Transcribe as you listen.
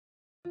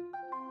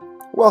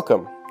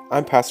Welcome,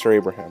 I'm Pastor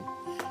Abraham,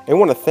 and I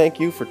want to thank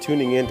you for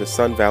tuning in to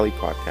Sun Valley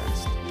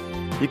Podcast.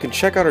 You can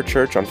check out our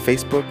church on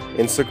Facebook,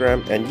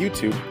 Instagram, and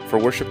YouTube for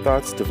worship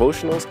thoughts,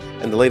 devotionals,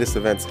 and the latest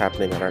events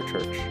happening at our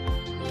church.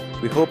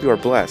 We hope you are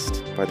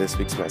blessed by this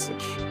week's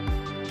message.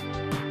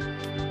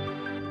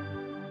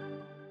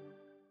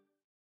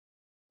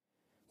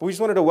 We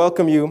just wanted to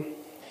welcome you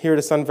here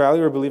to Sun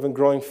Valley. We believe in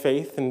growing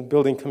faith and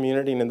building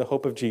community and in the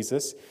hope of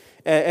Jesus.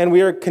 And we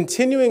are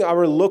continuing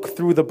our look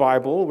through the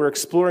Bible. We're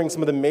exploring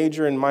some of the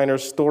major and minor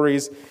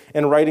stories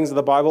and writings of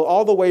the Bible,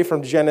 all the way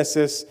from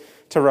Genesis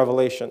to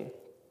Revelation.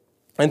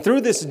 And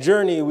through this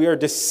journey, we are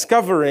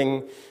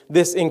discovering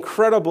this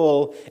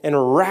incredible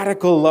and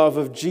radical love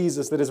of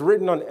Jesus that is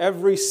written on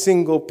every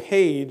single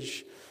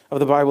page of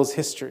the Bible's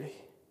history.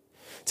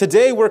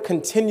 Today, we're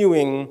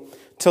continuing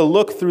to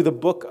look through the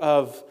book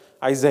of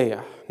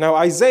Isaiah. Now,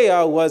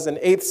 Isaiah was an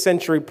 8th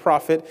century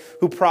prophet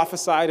who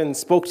prophesied and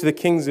spoke to the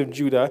kings of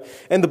Judah.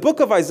 And the book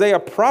of Isaiah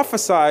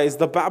prophesies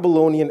the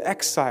Babylonian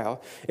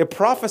exile. It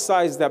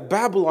prophesies that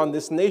Babylon,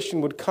 this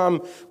nation, would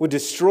come, would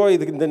destroy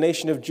the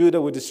nation of Judah,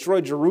 would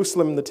destroy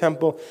Jerusalem and the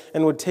temple,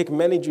 and would take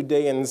many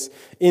Judeans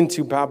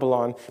into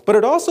Babylon. But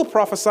it also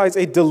prophesies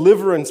a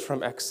deliverance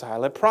from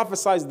exile. It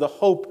prophesies the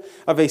hope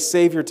of a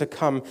Savior to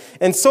come.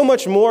 And so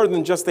much more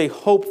than just a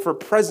hope for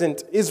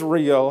present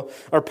Israel,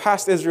 or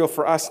past Israel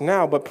for us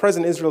now, but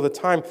present Israel at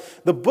the time.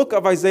 The book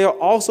of Isaiah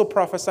also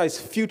prophesies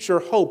future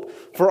hope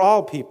for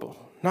all people,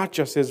 not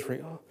just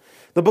Israel.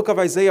 The book of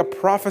Isaiah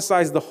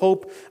prophesies the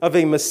hope of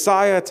a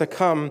Messiah to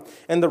come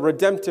and the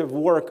redemptive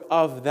work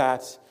of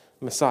that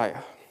Messiah.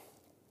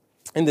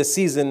 In this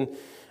season,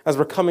 as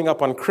we're coming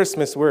up on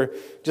Christmas, we're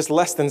just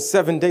less than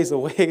 7 days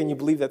away, and you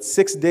believe that's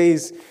 6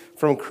 days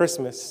from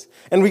Christmas.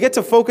 And we get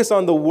to focus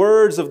on the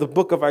words of the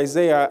book of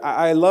Isaiah.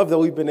 I love that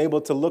we've been able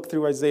to look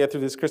through Isaiah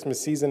through this Christmas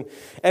season.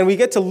 And we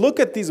get to look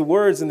at these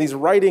words and these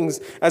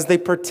writings as they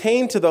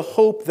pertain to the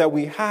hope that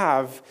we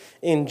have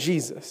in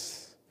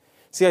Jesus.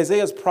 See,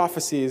 Isaiah's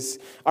prophecies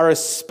are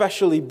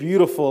especially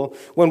beautiful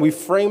when we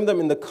frame them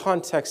in the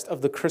context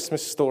of the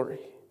Christmas story.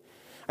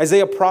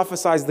 Isaiah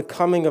prophesies the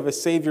coming of a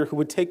Savior who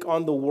would take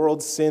on the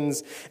world's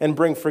sins and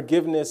bring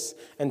forgiveness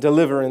and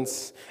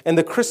deliverance. And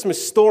the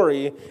Christmas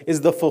story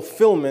is the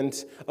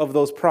fulfillment of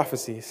those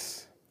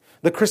prophecies.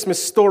 The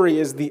Christmas story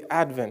is the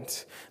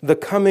Advent, the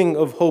coming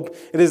of hope.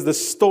 It is the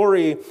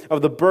story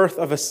of the birth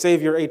of a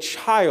Savior, a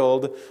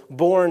child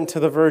born to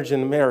the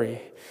Virgin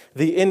Mary,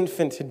 the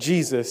infant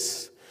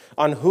Jesus,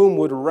 on whom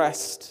would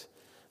rest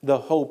the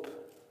hope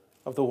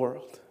of the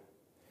world.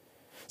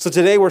 So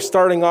today we're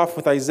starting off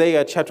with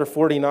Isaiah chapter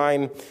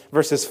 49,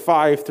 verses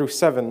 5 through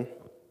 7.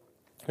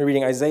 We're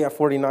reading Isaiah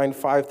 49,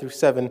 5 through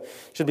 7. It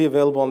should be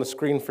available on the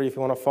screen for you if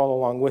you want to follow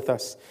along with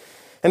us.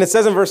 And it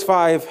says in verse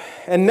 5,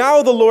 "And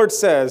now the Lord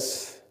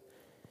says,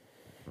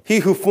 He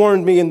who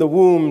formed me in the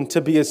womb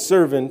to be his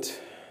servant,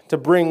 to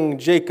bring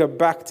Jacob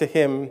back to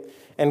him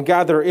and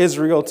gather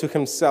Israel to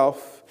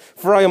himself.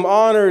 For I am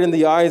honored in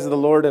the eyes of the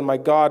Lord, and my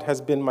God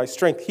has been my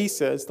strength. He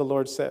says, the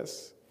Lord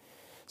says."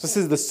 So this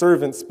is the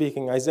servant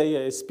speaking. Isaiah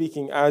is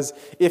speaking as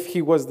if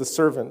he was the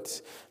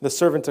servant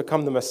to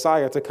come, the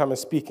Messiah to come, is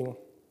speaking.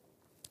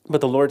 But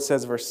the Lord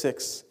says, verse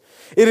 6,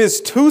 it is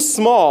too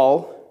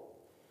small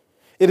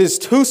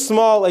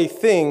a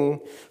thing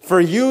for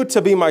you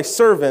to be my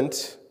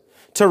servant,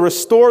 to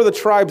restore the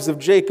tribes of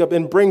Jacob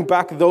and bring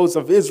back those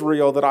of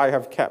Israel that I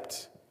have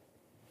kept.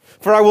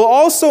 For I will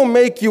also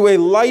make you a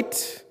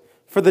light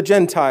for the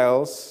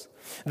Gentiles,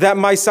 that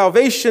my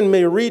salvation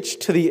may reach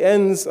to the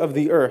ends of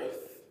the earth.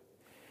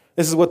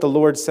 This is what the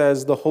Lord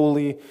says, the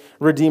Holy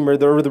Redeemer,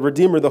 the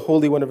Redeemer, the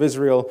Holy One of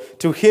Israel,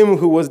 to him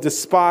who was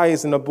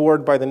despised and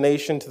abhorred by the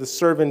nation, to the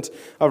servant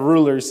of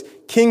rulers.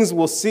 Kings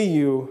will see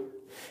you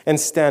and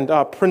stand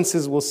up.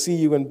 Princes will see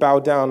you and bow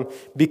down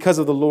because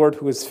of the Lord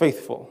who is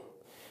faithful,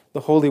 the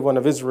Holy One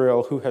of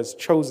Israel who has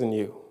chosen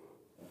you.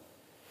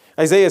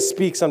 Isaiah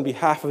speaks on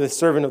behalf of the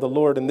servant of the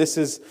Lord, and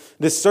this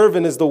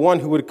servant is the one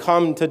who would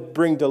come to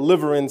bring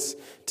deliverance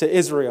to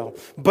Israel.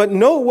 But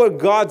note what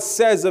God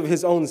says of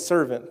his own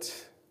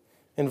servant.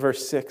 In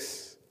verse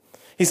 6,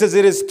 he says,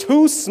 it is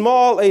too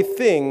small a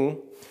thing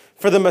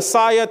for the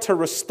Messiah to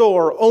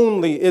restore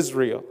only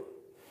Israel.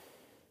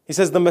 He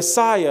says the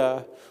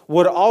Messiah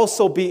would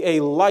also be a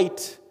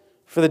light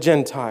for the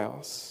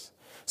Gentiles,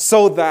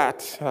 so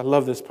that, I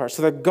love this part,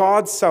 so that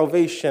God's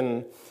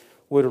salvation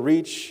would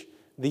reach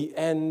the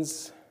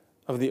ends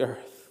of the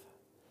earth.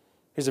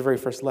 Here's the very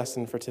first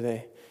lesson for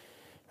today.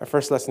 Our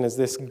first lesson is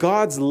this: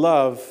 God's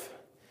love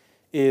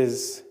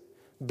is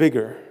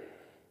bigger.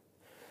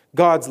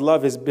 God's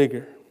love is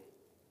bigger.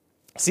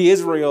 See,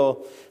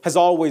 Israel has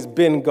always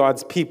been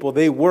God's people.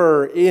 They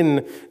were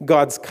in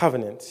God's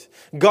covenant.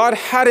 God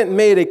hadn't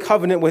made a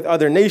covenant with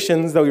other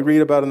nations that we read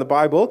about in the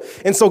Bible.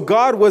 And so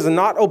God was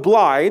not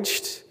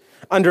obliged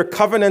under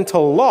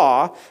covenantal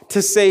law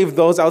to save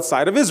those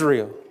outside of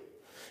Israel.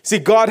 See,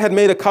 God had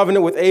made a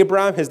covenant with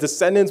Abraham, his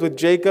descendants, with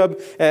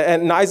Jacob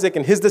and Isaac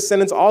and his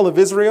descendants, all of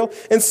Israel.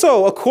 And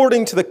so,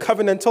 according to the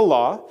covenantal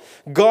law,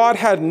 God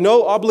had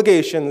no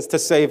obligations to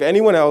save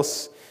anyone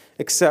else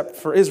except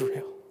for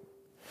Israel.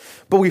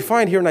 But we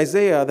find here in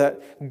Isaiah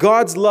that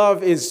God's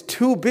love is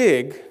too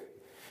big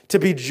to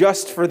be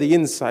just for the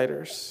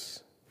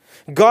insiders.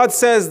 God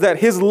says that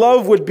his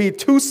love would be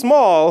too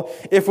small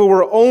if it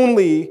were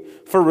only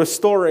for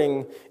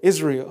restoring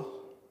Israel.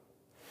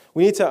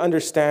 We need to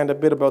understand a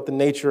bit about the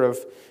nature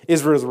of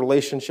Israel's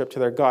relationship to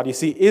their God. You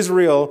see,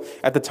 Israel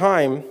at the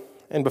time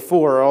and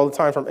before, all the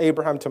time from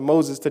Abraham to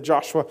Moses to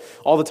Joshua,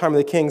 all the time of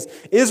the kings,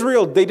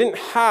 Israel, they didn't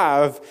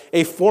have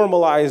a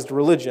formalized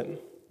religion.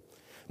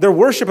 Their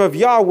worship of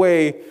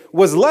Yahweh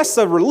was less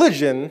a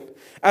religion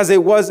as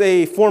it was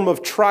a form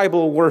of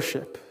tribal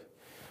worship.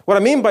 What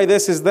I mean by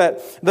this is that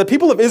the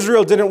people of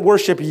Israel didn't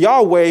worship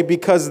Yahweh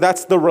because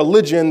that's the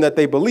religion that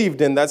they believed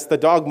in. That's the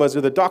dogmas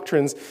or the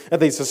doctrines that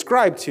they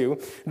subscribed to.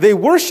 They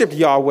worshiped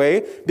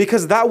Yahweh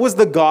because that was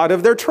the God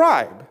of their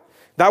tribe.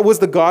 That was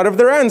the God of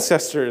their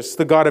ancestors,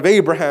 the God of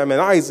Abraham and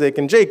Isaac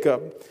and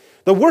Jacob.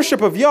 The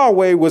worship of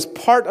Yahweh was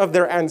part of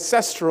their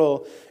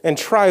ancestral and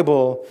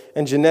tribal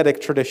and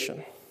genetic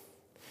tradition.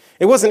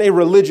 It wasn't a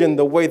religion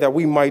the way that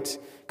we might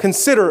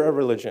consider a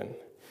religion.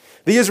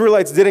 The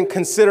Israelites didn't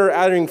consider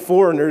adding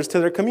foreigners to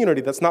their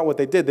community. That's not what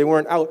they did. They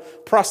weren't out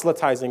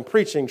proselytizing,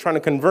 preaching, trying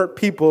to convert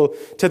people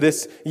to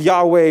this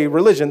Yahweh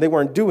religion. They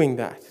weren't doing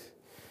that.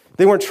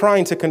 They weren't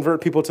trying to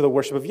convert people to the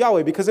worship of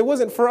Yahweh because it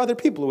wasn't for other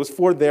people. It was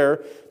for their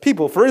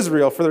people, for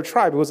Israel, for their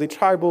tribe. It was a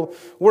tribal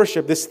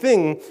worship. This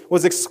thing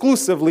was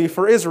exclusively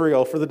for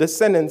Israel, for the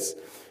descendants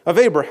of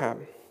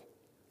Abraham.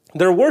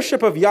 Their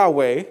worship of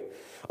Yahweh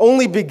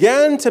only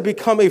began to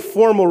become a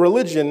formal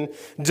religion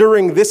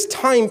during this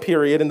time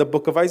period in the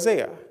book of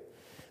Isaiah.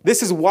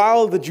 This is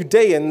while the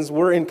Judeans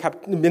were in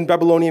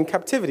Babylonian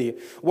captivity.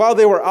 While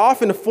they were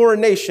off in a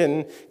foreign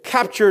nation,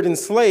 captured,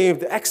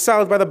 enslaved,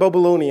 exiled by the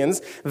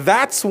Babylonians,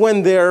 that's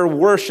when their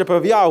worship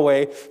of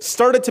Yahweh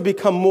started to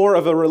become more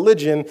of a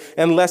religion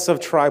and less of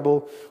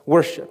tribal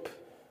worship.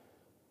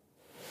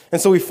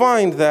 And so we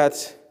find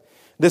that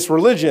this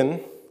religion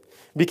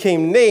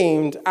became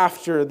named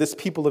after this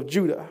people of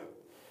Judah.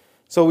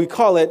 So we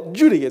call it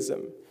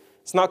Judaism.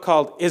 It's not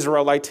called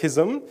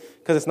Israelitism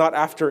because it's not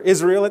after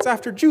Israel, it's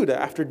after Judah.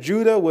 After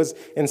Judah was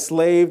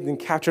enslaved and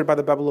captured by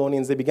the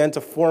Babylonians, they began to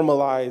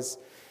formalize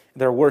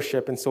their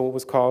worship, and so it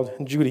was called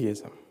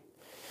Judaism.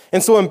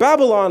 And so in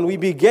Babylon, we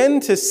begin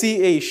to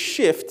see a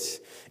shift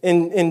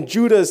in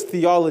Judah's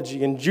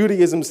theology, in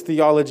Judaism's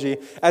theology,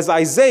 as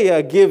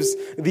Isaiah gives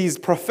these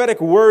prophetic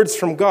words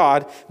from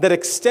God that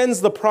extends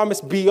the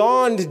promise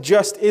beyond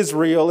just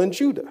Israel and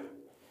Judah.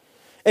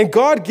 And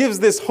God gives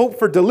this hope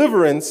for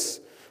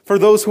deliverance for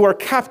those who are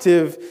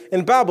captive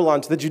in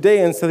Babylon, to the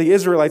Judeans, to the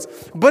Israelites.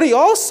 But he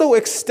also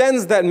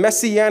extends that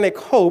messianic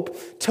hope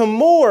to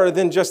more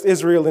than just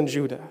Israel and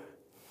Judah.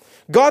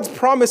 God's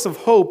promise of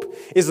hope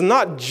is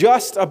not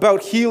just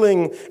about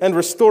healing and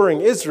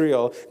restoring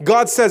Israel.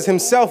 God says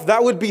himself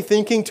that would be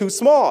thinking too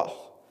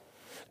small.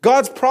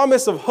 God's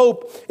promise of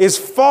hope is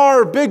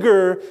far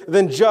bigger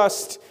than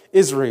just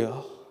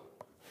Israel.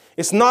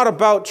 It's not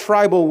about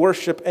tribal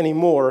worship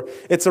anymore.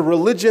 It's a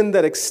religion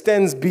that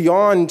extends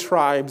beyond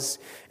tribes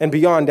and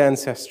beyond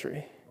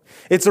ancestry.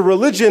 It's a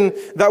religion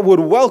that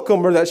would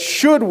welcome, or that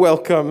should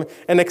welcome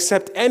and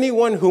accept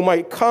anyone who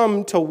might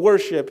come to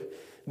worship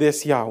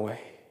this Yahweh.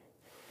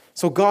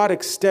 So God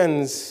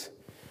extends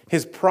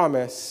his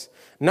promise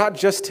not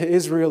just to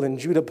Israel and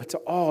Judah, but to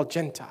all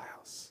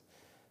Gentiles.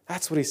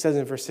 That's what he says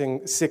in verse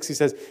 6. He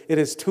says, "It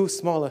is too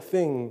small a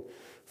thing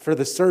for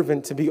the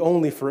servant to be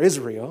only for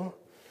Israel.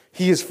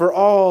 He is for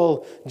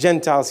all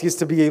Gentiles. He is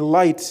to be a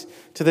light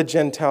to the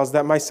Gentiles,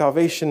 that my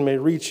salvation may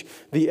reach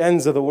the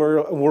ends of the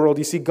world."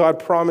 You see, God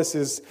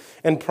promises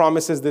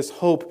this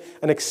hope,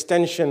 an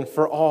extension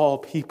for all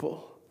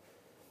people.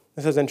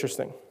 This is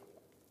interesting,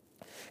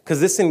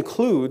 because this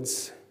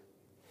includes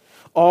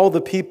all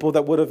the people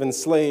that would have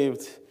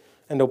enslaved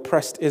and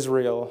oppressed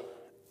Israel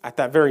at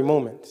that very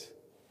moment.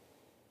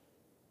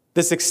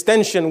 This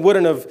extension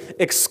wouldn't have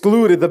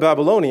excluded the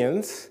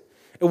Babylonians.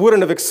 It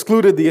wouldn't have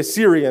excluded the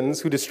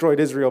Assyrians who destroyed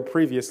Israel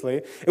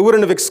previously. It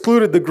wouldn't have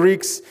excluded the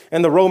Greeks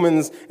and the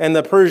Romans and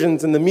the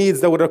Persians and the Medes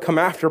that would have come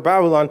after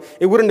Babylon.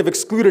 It wouldn't have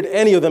excluded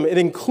any of them. It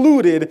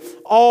included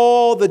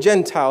all the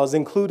Gentiles,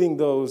 including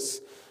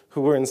those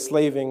who were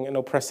enslaving and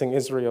oppressing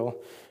Israel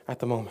at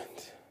the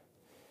moment.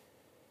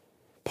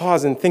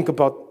 Pause and think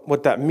about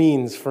what that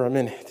means for a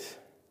minute.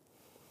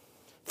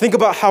 Think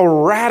about how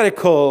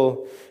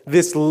radical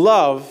this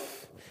love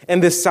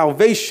and this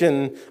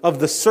salvation of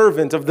the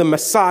servant, of the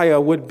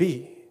Messiah, would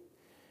be.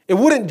 It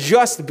wouldn't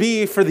just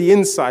be for the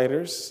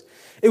insiders.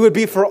 It would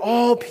be for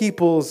all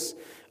peoples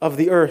of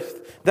the earth.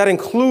 That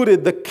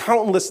included the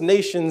countless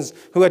nations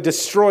who had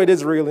destroyed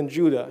Israel and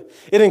Judah.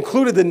 It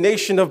included the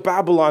nation of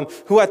Babylon,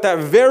 who at that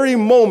very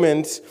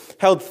moment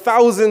held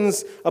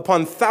thousands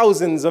upon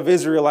thousands of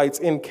Israelites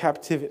in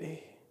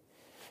captivity.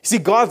 You see,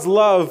 God's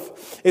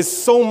love is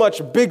so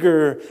much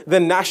bigger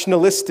than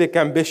nationalistic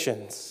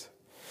ambitions.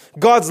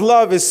 God's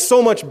love is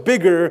so much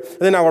bigger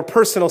than our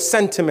personal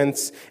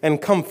sentiments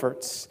and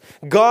comforts.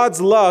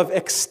 God's love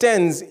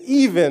extends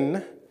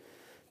even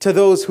to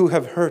those who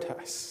have hurt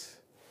us.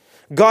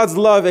 God's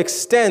love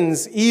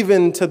extends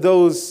even to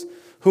those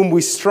whom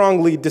we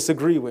strongly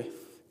disagree with.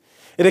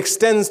 It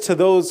extends to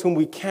those whom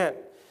we can't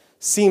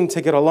seem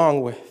to get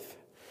along with.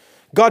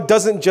 God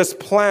doesn't just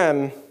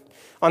plan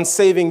on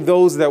saving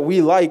those that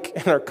we like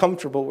and are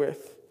comfortable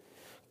with.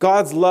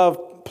 God's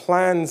love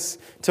plans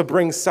to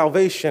bring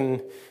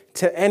salvation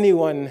to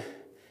anyone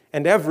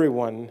and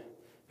everyone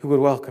who would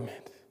welcome it.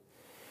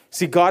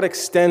 See, God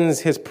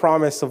extends his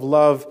promise of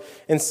love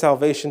and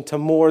salvation to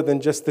more than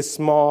just this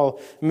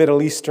small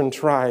Middle Eastern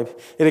tribe.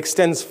 It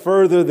extends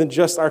further than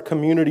just our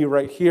community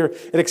right here.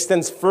 It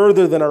extends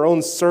further than our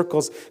own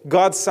circles.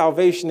 God's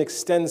salvation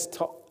extends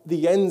to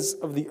the ends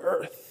of the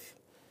earth.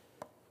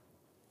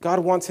 God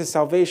wants his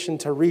salvation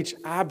to reach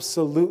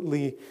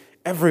absolutely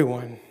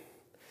everyone.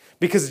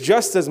 Because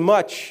just as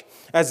much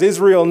as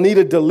Israel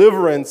needed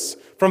deliverance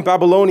from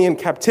Babylonian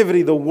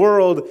captivity, the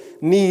world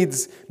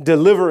needs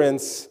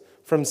deliverance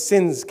from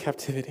sin's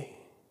captivity.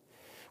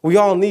 We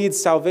all need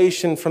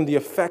salvation from the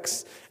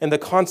effects and the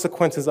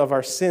consequences of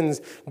our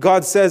sins.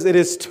 God says it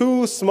is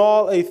too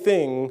small a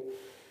thing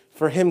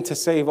for him to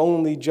save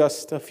only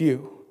just a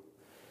few.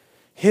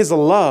 His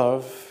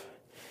love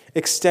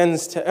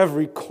extends to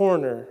every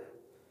corner,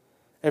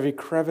 every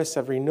crevice,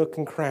 every nook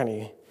and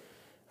cranny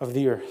of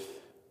the earth.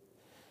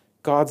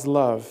 God's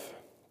love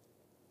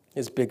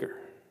is bigger.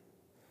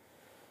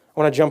 I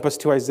want to jump us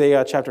to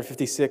Isaiah chapter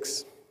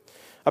 56.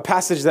 A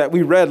passage that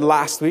we read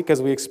last week as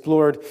we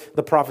explored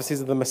the prophecies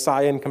of the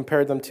Messiah and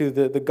compared them to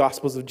the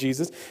Gospels of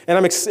Jesus. And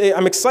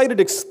I'm excited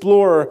to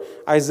explore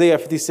Isaiah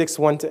 56,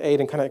 1-8,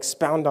 and kind of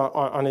expound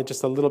on it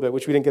just a little bit,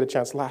 which we didn't get a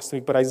chance last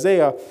week. But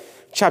Isaiah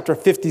chapter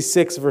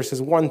 56,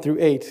 verses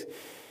 1-8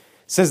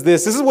 says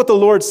this. This is what the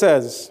Lord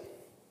says.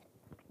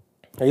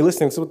 Are you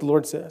listening? This is what the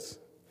Lord says.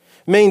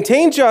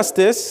 Maintain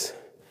justice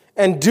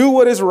and do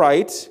what is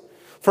right,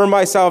 for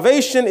my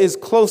salvation is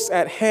close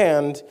at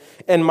hand,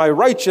 and my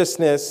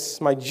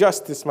righteousness, my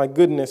justice, my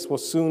goodness will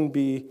soon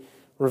be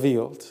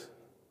revealed.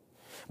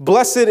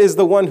 Blessed is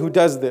the one who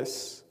does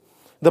this,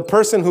 the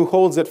person who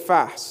holds it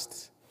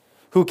fast,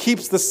 who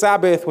keeps the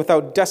Sabbath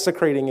without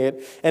desecrating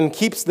it, and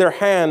keeps their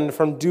hand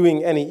from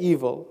doing any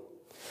evil.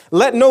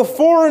 Let no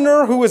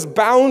foreigner who is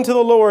bound to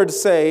the Lord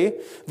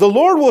say, the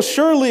Lord will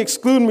surely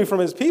exclude me from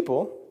his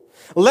people.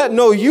 Let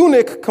no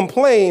eunuch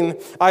complain,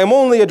 I am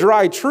only a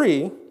dry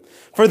tree.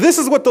 For this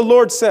is what the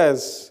Lord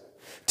says,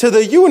 to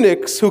the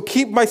eunuchs who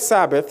keep my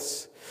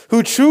Sabbaths,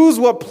 who choose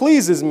what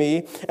pleases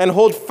me and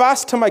hold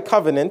fast to my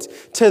covenant,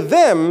 to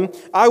them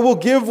I will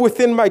give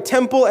within my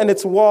temple and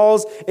its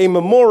walls a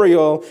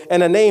memorial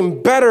and a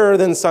name better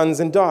than sons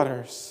and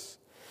daughters.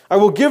 I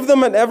will give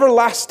them an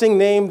everlasting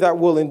name that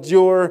will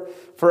endure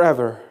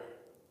forever.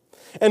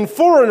 And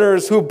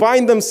foreigners who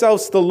bind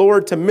themselves to the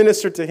Lord to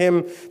minister to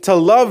him, to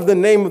love the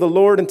name of the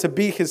Lord and to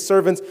be his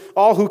servants,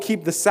 all who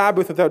keep the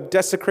Sabbath without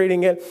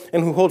desecrating it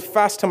and who hold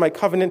fast to my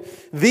covenant,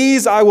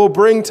 these I will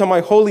bring to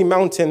my holy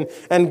mountain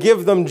and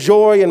give them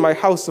joy in my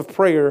house of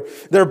prayer.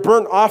 Their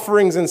burnt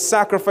offerings and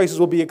sacrifices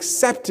will be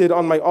accepted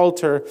on my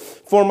altar,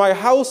 for my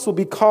house will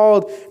be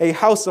called a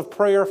house of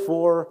prayer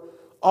for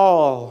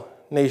all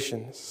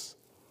nations.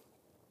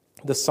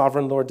 The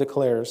sovereign Lord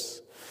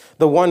declares,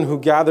 the one who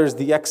gathers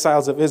the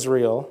exiles of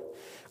Israel,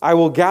 I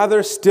will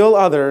gather still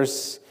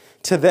others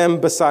to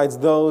them besides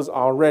those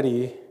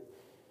already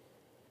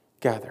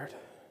gathered.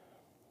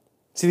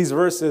 See, these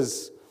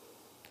verses,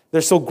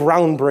 they're so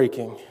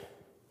groundbreaking.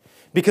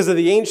 Because of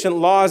the ancient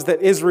laws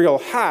that Israel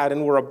had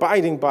and were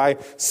abiding by,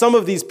 some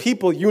of these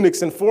people,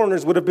 eunuchs and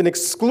foreigners, would have been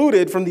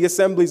excluded from the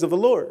assemblies of the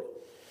Lord.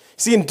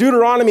 See, in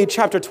Deuteronomy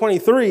chapter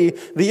 23,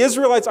 the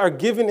Israelites are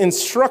given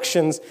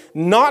instructions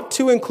not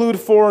to include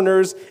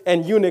foreigners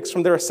and eunuchs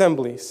from their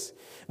assemblies.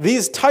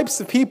 These types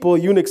of people,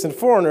 eunuchs and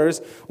foreigners,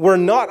 were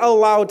not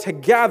allowed to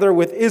gather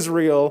with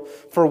Israel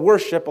for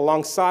worship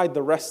alongside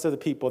the rest of the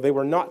people. They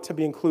were not to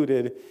be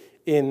included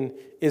in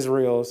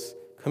Israel's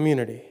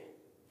community.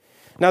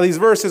 Now, these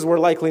verses were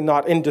likely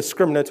not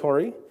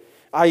indiscriminatory,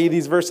 i.e.,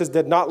 these verses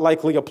did not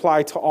likely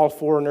apply to all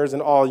foreigners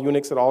and all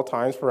eunuchs at all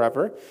times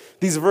forever.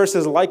 These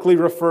verses likely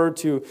referred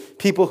to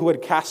people who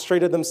had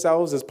castrated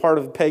themselves as part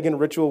of pagan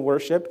ritual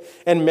worship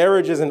and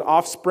marriages and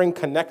offspring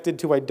connected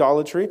to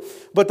idolatry.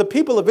 But the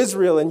people of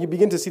Israel, and you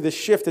begin to see the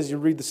shift as you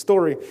read the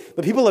story,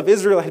 the people of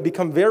Israel had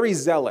become very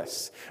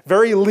zealous,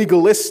 very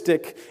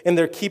legalistic in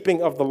their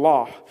keeping of the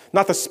law.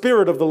 Not the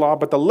spirit of the law,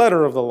 but the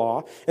letter of the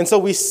law. And so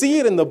we see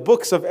it in the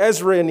books of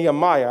Ezra and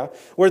Nehemiah,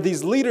 where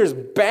these leaders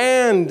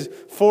banned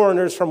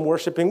foreigners from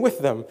worshiping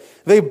with them.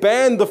 They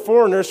banned the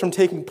foreigners from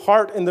taking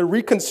part in the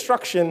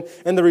reconstruction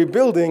and the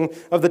rebuilding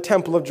of the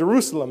Temple of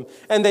Jerusalem.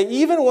 And they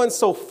even went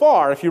so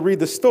far, if you read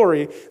the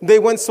story, they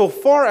went so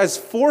far as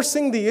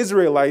forcing the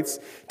Israelites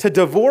to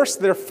divorce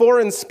their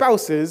foreign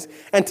spouses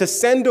and to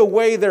send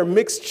away their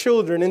mixed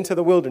children into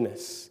the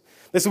wilderness.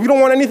 They said, we don't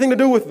want anything to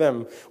do with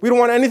them. We don't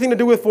want anything to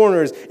do with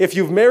foreigners. If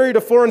you've married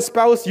a foreign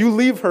spouse, you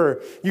leave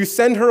her. You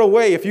send her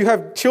away. If you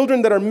have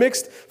children that are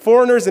mixed,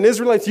 foreigners and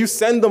Israelites, you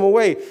send them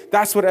away.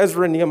 That's what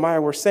Ezra and Nehemiah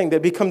were saying. They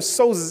become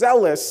so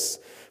zealous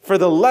for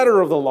the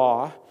letter of the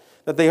law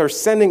that they are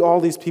sending all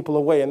these people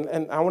away.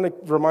 And I want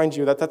to remind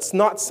you that that's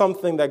not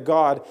something that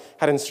God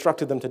had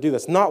instructed them to do.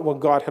 That's not what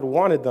God had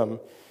wanted them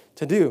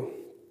to do.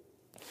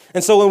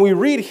 And so when we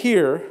read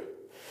here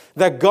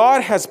that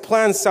God has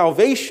planned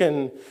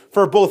salvation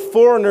for both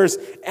foreigners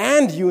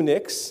and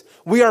eunuchs,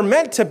 we are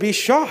meant to be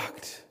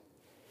shocked.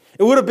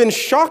 It would have been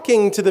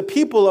shocking to the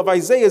people of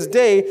Isaiah's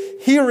day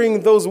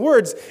hearing those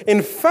words.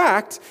 In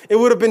fact, it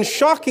would have been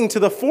shocking to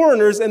the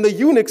foreigners and the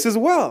eunuchs as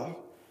well.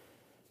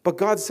 But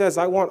God says,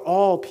 I want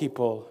all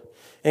people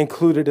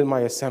included in my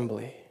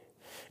assembly.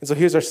 And so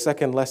here's our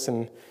second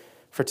lesson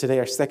for today.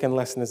 Our second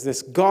lesson is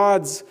this: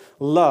 God's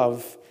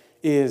love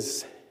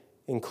is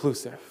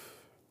inclusive.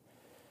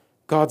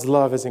 God's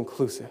love is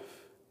inclusive.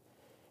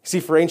 See,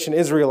 for ancient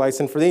Israelites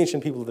and for the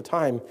ancient people of the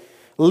time,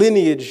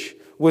 lineage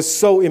was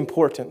so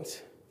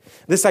important.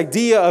 This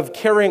idea of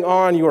carrying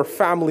on your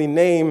family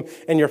name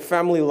and your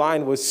family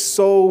line was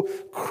so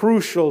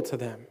crucial to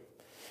them.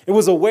 It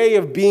was a way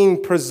of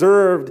being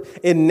preserved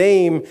in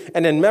name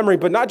and in memory,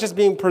 but not just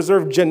being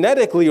preserved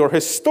genetically or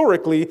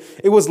historically.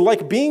 It was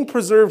like being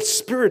preserved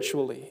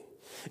spiritually.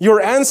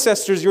 Your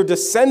ancestors, your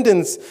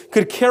descendants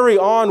could carry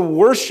on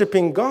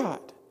worshiping God.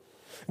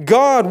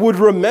 God would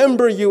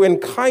remember you in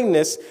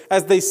kindness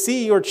as they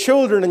see your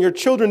children and your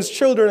children's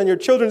children and your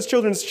children's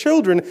children's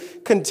children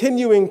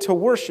continuing to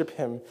worship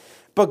him.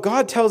 But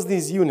God tells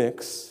these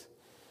eunuchs,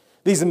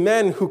 these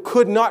men who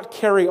could not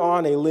carry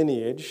on a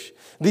lineage,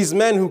 these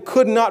men who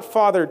could not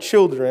father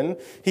children,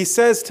 he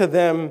says to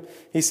them,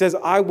 he says,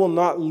 I will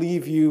not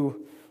leave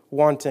you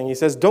wanting. He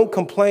says, don't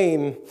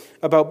complain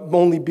about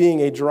only being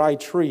a dry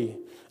tree,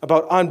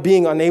 about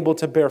being unable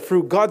to bear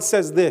fruit. God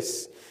says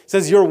this.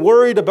 Says you're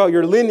worried about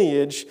your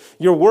lineage,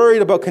 you're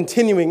worried about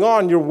continuing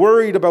on, you're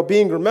worried about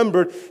being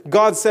remembered.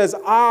 God says,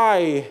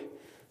 I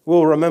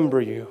will remember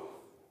you.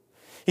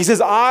 He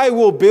says, I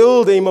will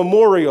build a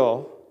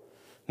memorial,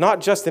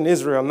 not just in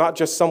Israel, not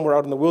just somewhere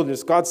out in the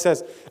wilderness. God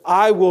says,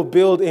 I will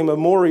build a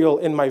memorial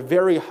in my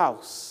very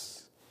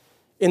house,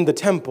 in the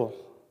temple.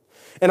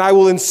 And I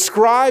will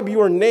inscribe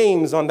your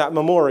names on that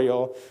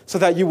memorial so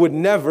that you would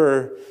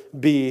never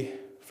be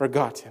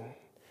forgotten.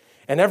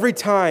 And every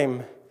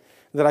time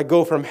that I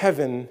go from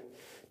heaven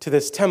to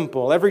this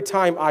temple, every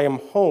time I am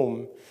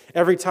home,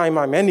 every time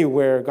I'm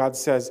anywhere, God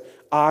says,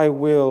 I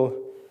will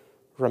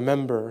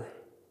remember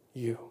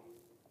you.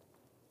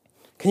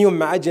 Can you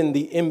imagine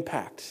the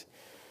impact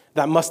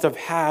that must have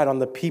had on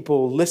the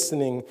people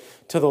listening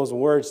to those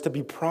words, to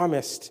be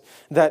promised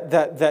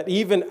that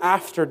even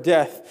after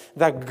death,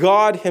 that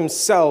God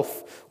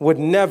himself would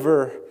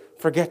never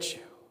forget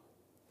you?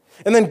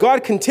 And then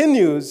God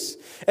continues,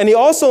 and he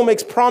also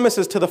makes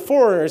promises to the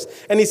foreigners,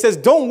 and he says,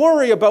 don't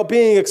worry about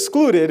being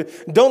excluded.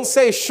 Don't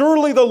say,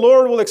 surely the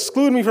Lord will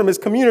exclude me from his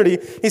community.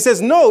 He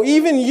says, no,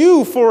 even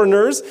you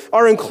foreigners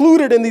are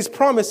included in these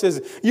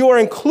promises. You are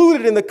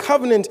included in the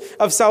covenant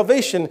of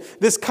salvation.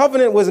 This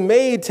covenant was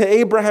made to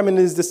Abraham and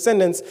his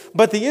descendants,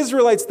 but the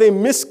Israelites, they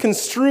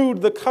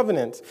misconstrued the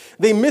covenant.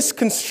 They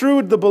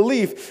misconstrued the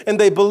belief, and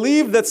they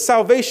believed that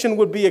salvation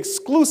would be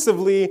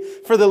exclusively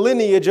for the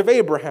lineage of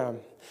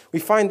Abraham. We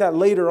find that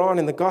later on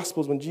in the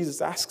Gospels when Jesus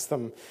asks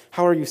them,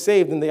 how are you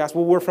saved? And they ask,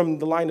 well, we're from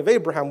the line of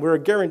Abraham. We're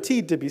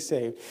guaranteed to be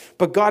saved.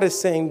 But God is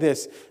saying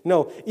this,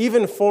 no,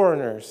 even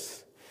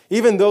foreigners,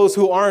 even those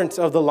who aren't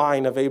of the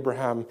line of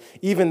Abraham,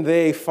 even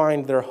they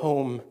find their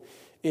home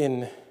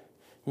in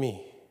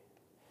me.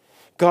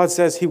 God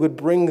says he would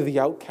bring the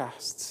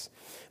outcasts,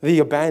 the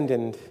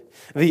abandoned,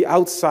 the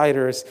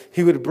outsiders.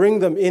 He would bring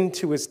them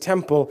into his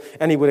temple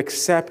and he would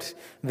accept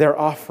their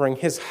offering.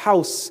 His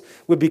house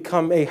would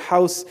become a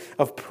house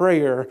of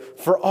prayer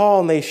for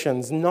all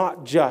nations,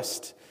 not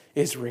just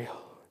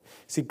Israel.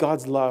 See,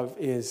 God's love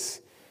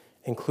is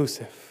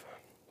inclusive.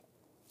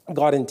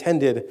 God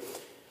intended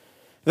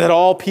that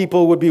all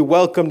people would be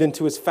welcomed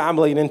into his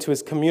family and into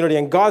his community.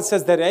 And God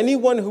says that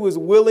anyone who is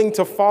willing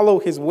to follow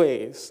his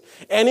ways,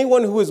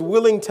 anyone who is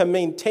willing to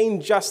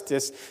maintain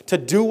justice, to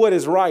do what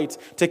is right,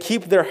 to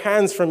keep their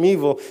hands from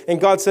evil,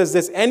 and God says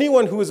this,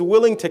 anyone who is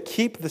willing to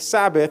keep the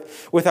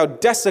Sabbath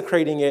without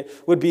desecrating it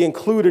would be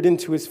included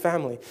into his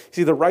family.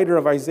 See, the writer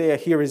of Isaiah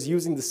here is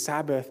using the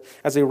Sabbath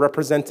as a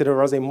representative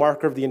or as a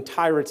marker of the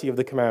entirety of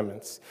the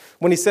commandments.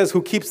 When he says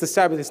who keeps the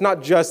Sabbath, it's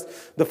not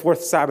just the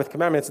fourth Sabbath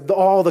commandment, it's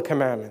all the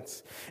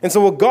commandments. And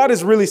so what God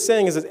is really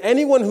saying is that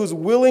anyone who's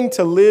willing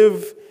to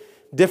live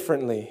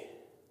differently,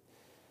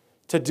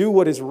 to do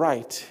what is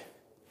right,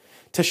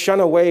 to shun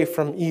away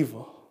from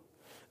evil,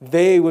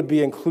 they would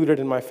be included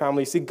in my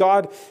family. See,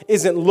 God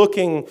isn't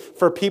looking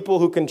for people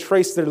who can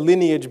trace their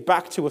lineage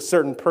back to a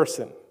certain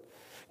person.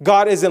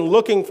 God isn't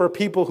looking for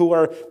people who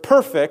are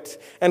perfect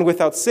and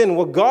without sin.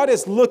 What God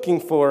is looking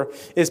for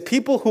is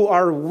people who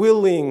are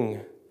willing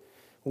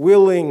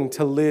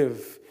to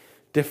live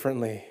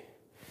differently.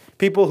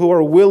 People who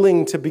are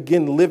willing to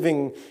begin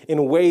living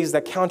in ways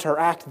that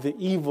counteract the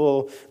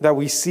evil that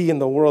we see in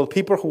the world.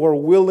 People who are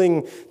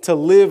willing to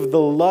live the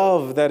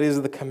love that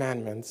is the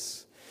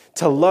commandments.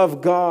 To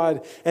love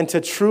God and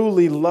to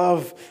truly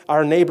love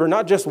our neighbor.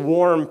 Not just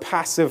warm,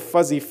 passive,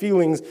 fuzzy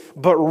feelings,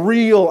 but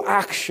real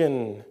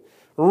action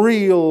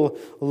real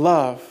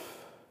love.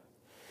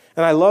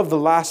 And I love the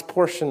last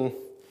portion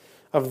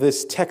of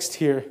this text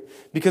here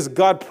because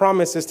God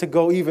promises to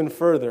go even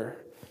further.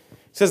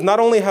 He says, not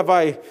only have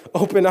I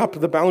opened up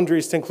the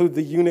boundaries to include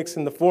the eunuchs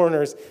and the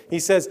foreigners, he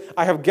says,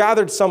 I have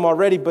gathered some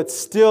already, but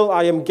still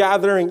I am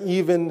gathering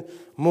even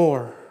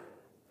more.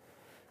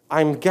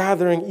 I'm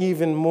gathering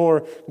even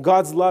more.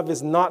 God's love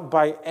is not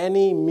by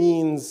any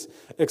means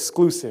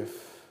exclusive.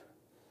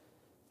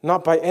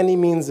 Not by any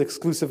means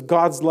exclusive.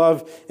 God's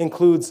love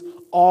includes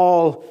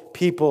all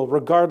people,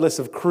 regardless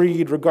of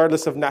creed,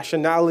 regardless of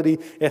nationality,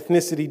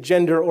 ethnicity,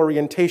 gender,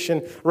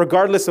 orientation,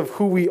 regardless of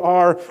who we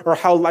are or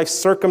how life's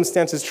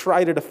circumstances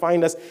try to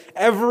define us.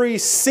 Every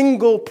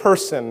single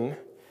person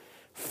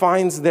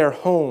finds their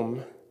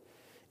home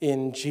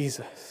in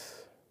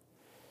Jesus.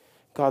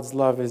 God's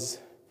love is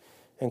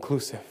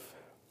inclusive.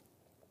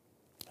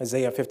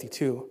 Isaiah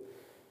 52,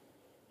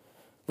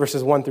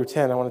 verses 1 through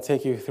 10. I want to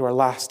take you through our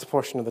last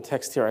portion of the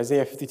text here.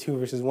 Isaiah 52,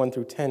 verses 1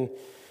 through 10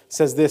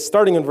 says this,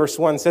 starting in verse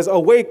 1, says,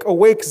 Awake,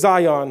 awake,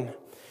 Zion.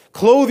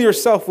 Clothe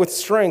yourself with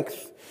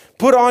strength.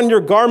 Put on your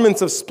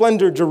garments of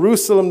splendor,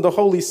 Jerusalem, the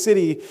holy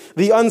city.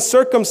 The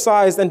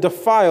uncircumcised and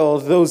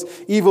defiled, those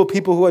evil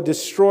people who had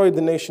destroyed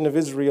the nation of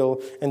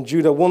Israel and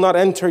Judah, will not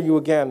enter you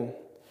again.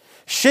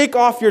 Shake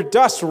off your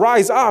dust,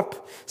 rise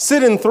up,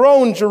 sit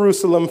enthroned,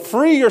 Jerusalem.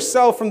 Free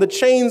yourself from the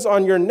chains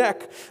on your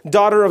neck,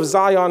 daughter of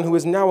Zion, who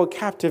is now a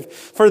captive.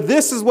 For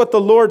this is what the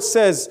Lord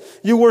says,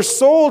 you were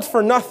sold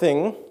for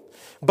nothing,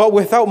 but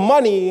without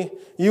money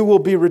you will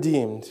be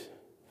redeemed.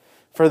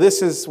 For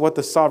this is what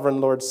the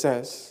sovereign Lord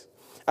says.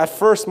 At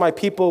first my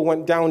people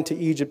went down to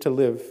Egypt to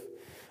live.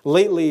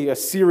 Lately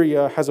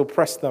Assyria has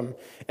oppressed them.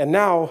 And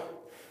now,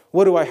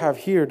 what do I have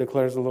here,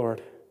 declares the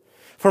Lord?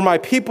 For my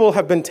people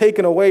have been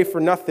taken away for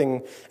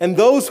nothing, and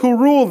those who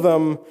rule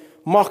them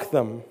mock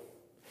them.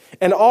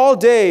 And all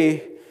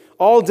day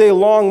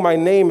long my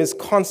name is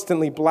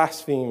constantly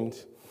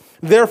blasphemed.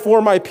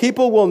 Therefore my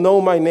people will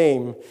know my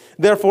name.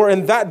 Therefore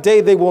in that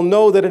day they will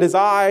know that it is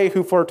I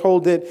who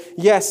foretold it.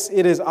 Yes,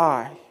 it is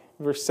I.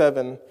 Verse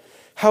 7.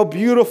 How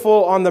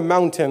beautiful on the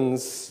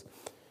mountains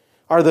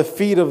are the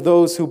feet of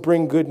those who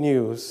bring good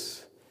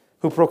news,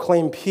 who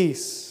proclaim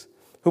peace,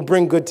 who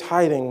bring good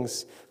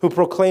tidings, who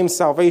proclaim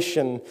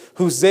salvation,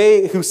 who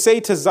say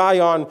to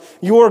Zion,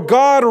 your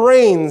God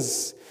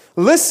reigns.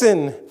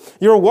 Listen,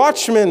 your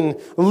watchmen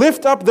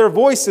lift up their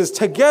voices.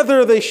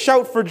 Together they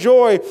shout for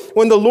joy.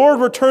 When the Lord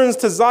returns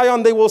to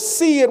Zion, they will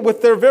see it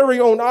with their very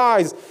own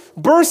eyes.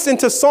 Burst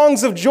into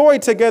songs of joy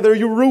together,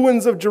 you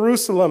ruins of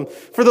Jerusalem.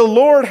 For the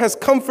Lord has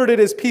comforted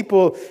his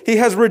people. He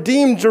has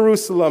redeemed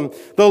Jerusalem.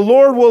 The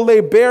Lord will lay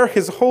bare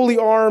his holy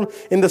arm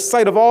in the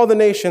sight of all the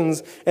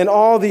nations, and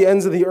all the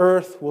ends of the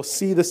earth will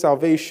see the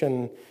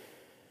salvation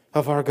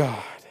of our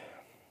God.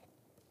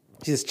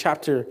 This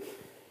chapter,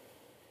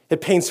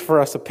 it paints for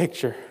us a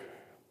picture.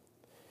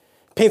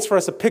 It paints for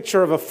us a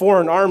picture of a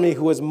foreign army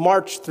who has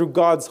marched through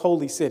God's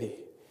holy city.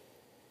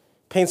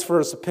 It paints for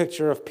us a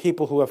picture of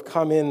people who have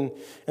come in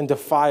and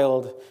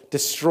defiled,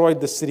 destroyed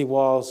the city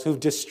walls,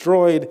 who've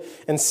destroyed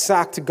and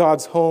sacked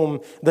God's home,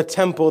 the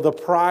temple, the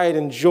pride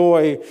and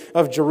joy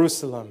of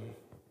Jerusalem.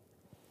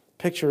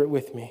 Picture it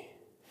with me.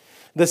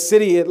 The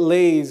city, it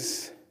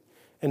lays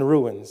in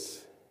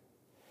ruins.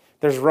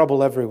 There's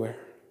rubble everywhere.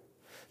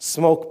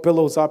 Smoke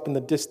billows up in the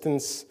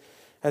distance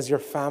as your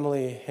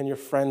family and your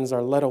friends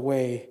are led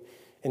away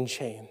in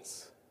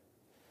chains.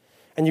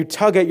 And you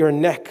tug at your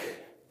neck,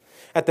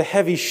 at the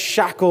heavy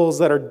shackles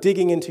that are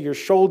digging into your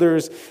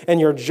shoulders and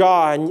your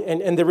jaw,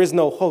 and there is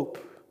no hope.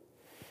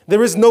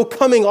 There is no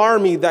coming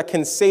army that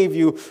can save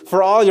you,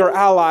 for all your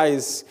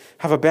allies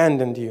have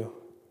abandoned you.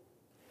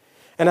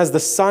 And as the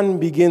sun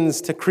begins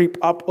to creep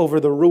up over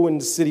the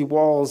ruined city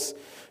walls,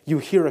 you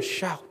hear a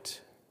shout.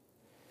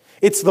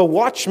 It's the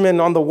watchmen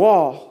on the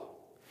wall.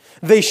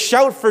 They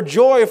shout for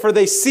joy, for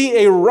they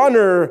see a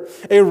runner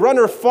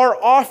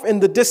far off in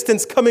the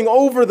distance coming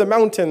over the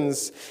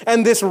mountains.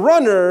 And this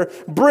runner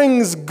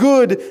brings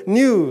good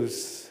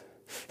news.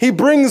 He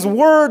brings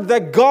word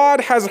that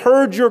God has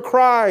heard your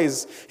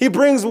cries. He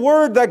brings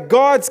word that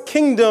God's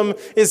kingdom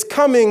is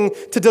coming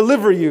to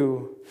deliver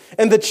you.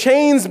 And the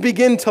chains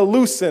begin to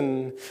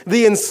loosen.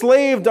 The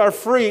enslaved are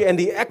free, and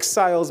the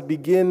exiles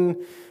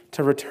begin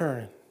to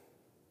return.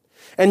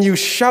 And you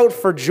shout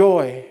for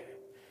joy,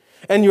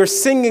 and you're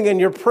singing and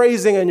you're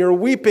praising and you're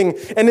weeping,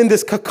 and in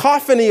this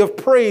cacophony of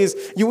praise,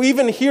 you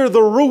even hear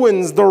the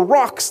ruins, the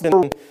rocks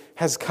that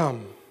has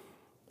come.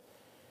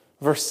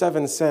 Verse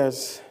 7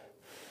 says,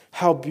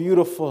 how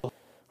beautiful.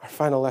 Our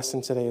final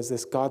lesson today is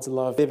this: God's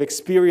love. They've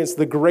experienced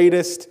the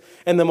greatest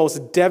and the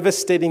most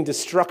devastating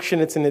destruction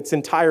in its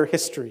entire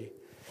history.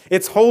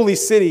 Its holy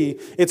city,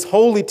 its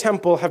holy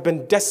temple have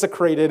been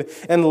desecrated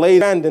and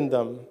laid in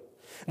them.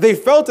 They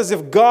felt as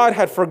if God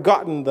had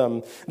forgotten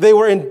them. They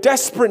were in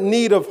desperate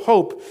need of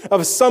hope,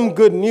 of some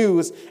good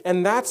news,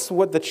 and that's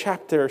what the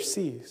chapter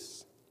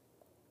sees.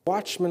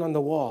 Watchman on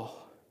the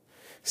wall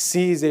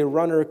sees a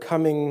runner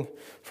coming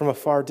from a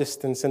far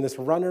distance, and this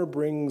runner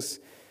brings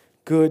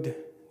good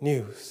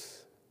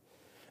news.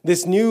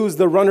 This news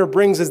the runner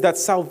brings is that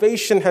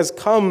salvation has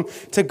come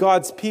to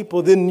God's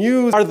people. The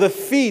news are the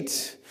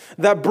feet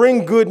that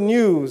bring good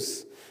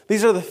news.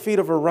 These are the feet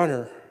of a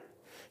runner,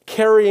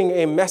 carrying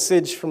a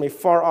message from a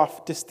far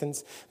off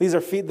distance. These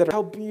are feet that are,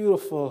 how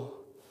beautiful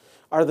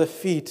are the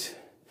feet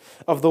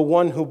of the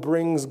one who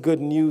brings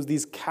good news.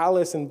 These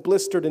callous and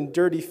blistered and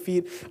dirty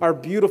feet are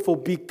beautiful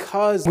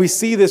because we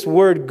see this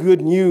word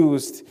good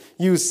news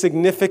used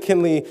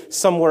significantly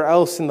somewhere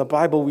else in the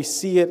Bible. We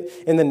see it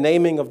in the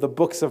naming of the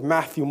books of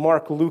Matthew,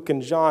 Mark, Luke,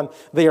 and John.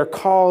 They are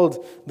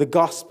called the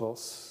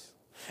Gospels.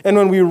 And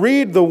when we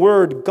read the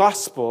word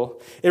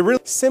gospel, it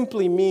really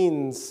simply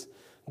means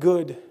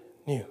good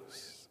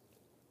news.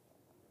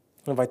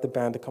 I invite the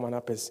band to come on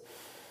up as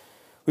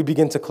we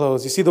begin to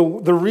close. You see, the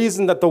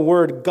reason that the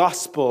word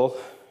gospel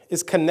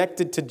is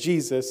connected to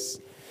Jesus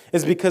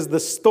is because the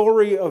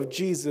story of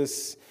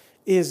Jesus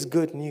is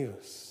good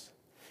news.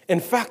 In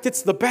fact,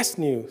 it's the best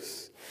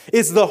news.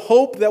 It's the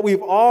hope that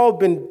we've all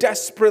been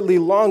desperately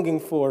longing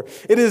for.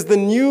 It is the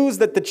news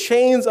that the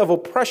chains of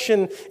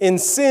oppression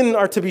and sin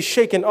are to be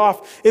shaken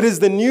off. It is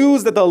the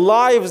news that the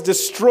lives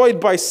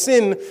destroyed by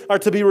sin are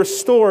to be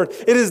restored.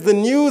 It is the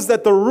news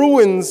that the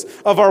ruins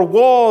of our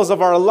walls,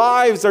 of our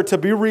lives, are to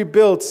be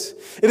rebuilt.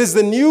 It is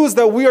the news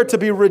that we are to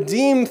be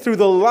redeemed through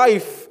the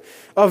life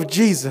of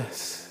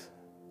Jesus.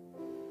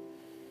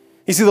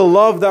 You see, the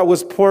love that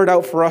was poured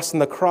out for us on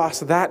the cross,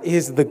 that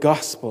is the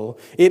gospel.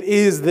 It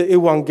is the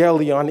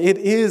evangelion. It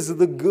is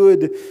the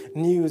good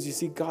news. You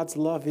see, God's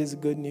love is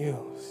good news.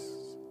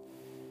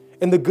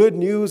 And the good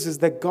news is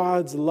that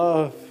God's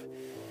love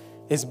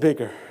is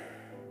bigger.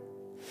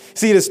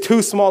 See, it is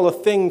too small a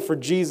thing for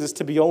Jesus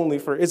to be only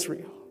for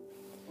Israel.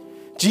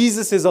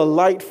 Jesus is a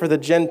light for the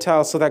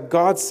Gentiles so that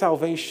God's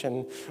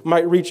salvation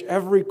might reach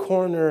every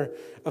corner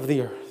of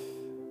the earth.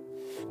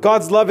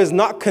 God's love is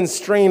not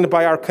constrained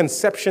by our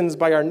conceptions,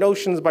 by our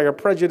notions, by our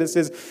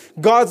prejudices.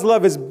 God's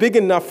love is big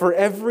enough for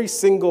every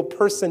single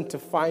person to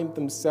find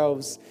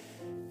themselves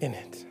in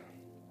it.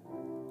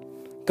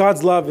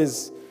 God's love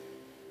is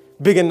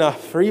big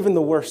enough for even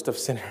the worst of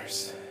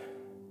sinners.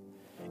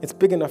 It's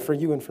big enough for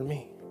you and for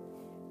me.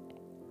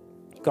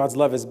 God's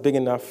love is big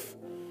enough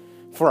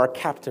for our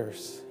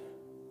captors,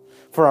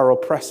 for our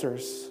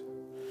oppressors,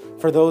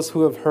 for those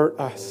who have hurt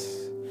us.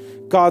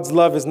 God's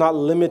love is not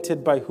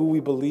limited by who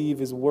we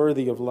believe is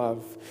worthy of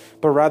love,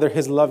 but rather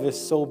his love is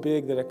so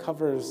big that it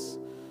covers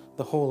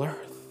the whole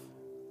earth.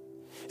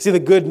 See, the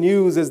good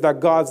news is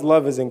that God's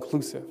love is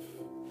inclusive.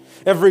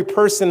 Every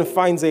person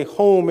finds a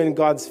home in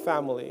God's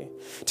family.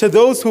 To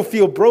those who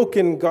feel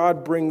broken,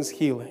 God brings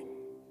healing.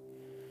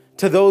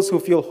 To those who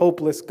feel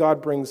hopeless,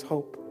 God brings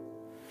hope.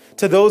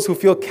 To those who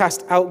feel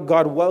cast out,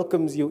 God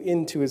welcomes you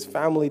into his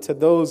family. To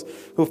those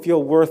who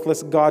feel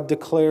worthless, God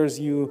declares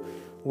you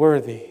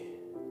worthy.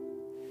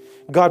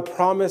 God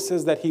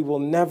promises that he will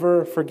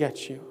never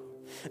forget you,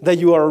 that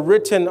you are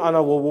written on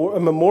a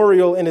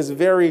memorial in his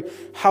very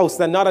house,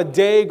 that not a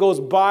day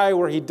goes by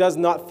where he does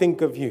not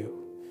think of you.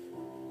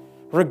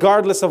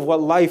 Regardless of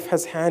what life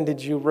has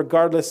handed you,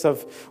 regardless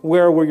of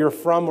where you're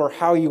from or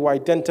how you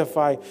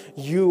identify,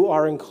 you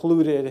are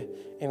included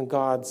in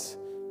God's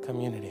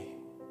community.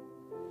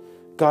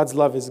 God's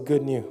love is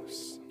good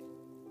news.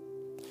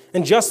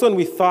 And just when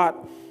we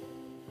thought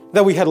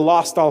that we had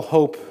lost all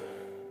hope,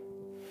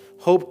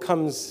 hope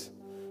comes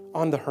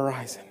on the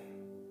horizon.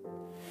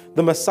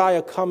 The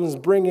Messiah comes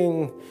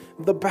bringing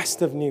the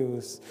best of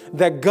news,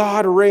 that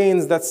God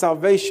reigns, that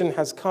salvation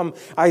has come.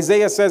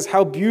 Isaiah says,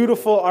 how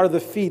beautiful are the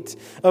feet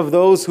of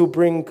those who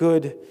bring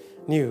good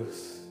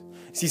news.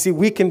 So you see,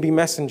 we can be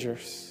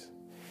messengers.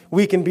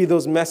 We can be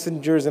those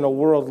messengers in a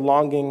world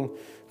longing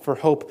for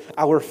hope.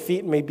 Our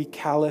feet may be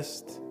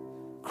calloused,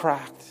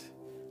 cracked,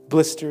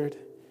 blistered,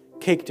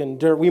 caked in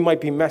dirt. We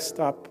might be messed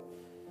up,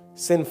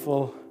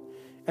 sinful,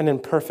 and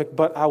imperfect,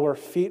 but our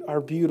feet are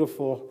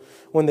beautiful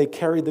when they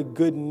carry the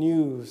good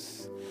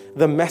news,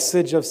 the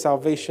message of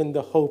salvation,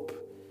 the hope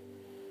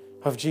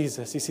of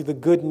Jesus. You see, the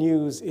good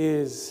news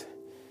is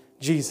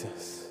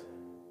Jesus.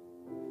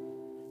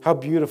 How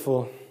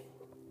beautiful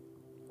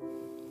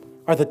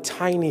are the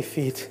tiny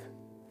feet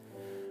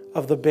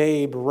of the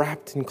babe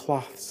wrapped in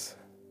cloths,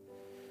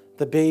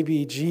 the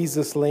baby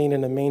Jesus laying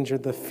in a manger,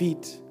 the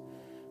feet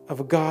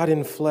of God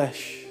in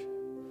flesh,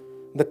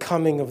 the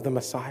coming of the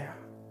Messiah.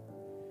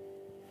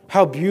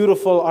 How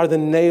beautiful are the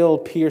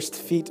nail-pierced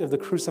feet of the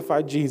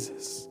crucified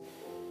Jesus,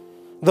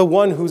 the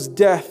one whose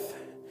death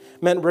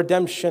meant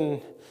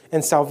redemption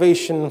and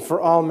salvation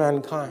for all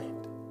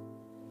mankind.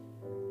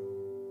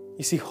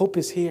 You see, hope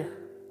is here.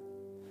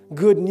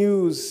 Good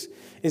news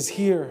is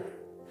here.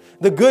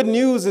 The good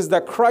news is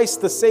that Christ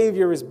the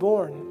Savior is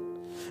born.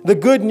 The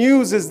good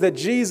news is that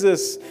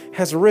Jesus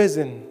has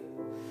risen.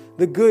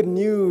 The good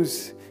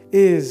news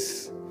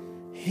is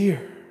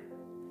here.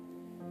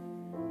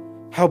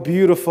 How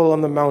beautiful on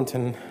the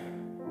mountain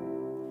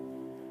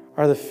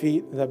are the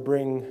feet that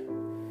bring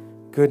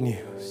good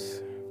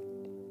news.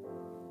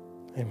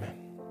 Amen.